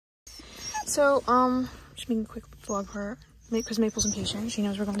So, just making a quick vlog for her, because Maple's impatient. She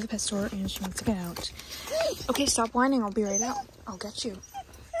knows we're going to the pet store and she wants to get out. Okay, stop whining. I'll be right out. I'll get you.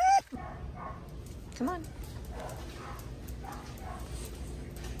 Come on.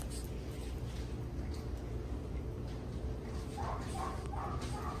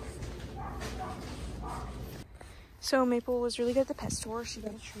 So Maple was really good at the pet store. She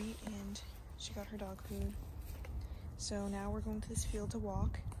got a treat and she got her dog food. So now we're going to this field to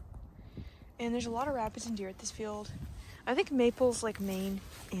walk. And there's a lot of rabbits and deer at this field. I think Maple's like main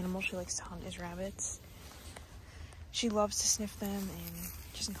animal she likes to hunt is rabbits. She loves to sniff them and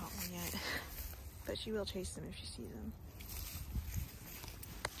she hasn't caught one yet. But she will chase them if she sees them.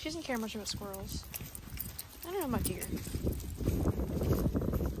 She doesn't care much about squirrels. I don't know about deer.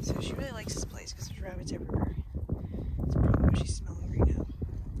 So she really likes this place because there's rabbits everywhere. That's probably what she's smelling right now.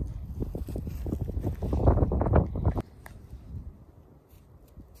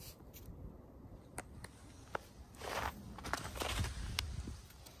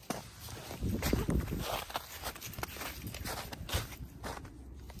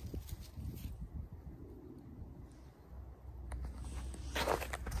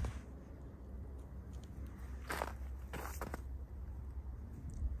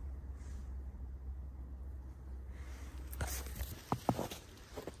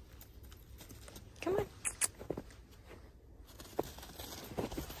 Come on.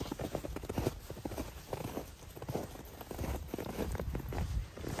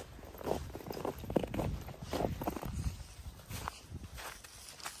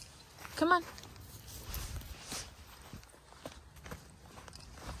 Come on. Come on.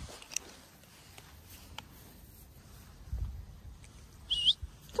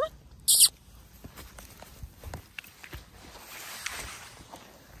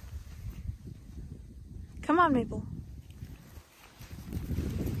 Come on, Maple.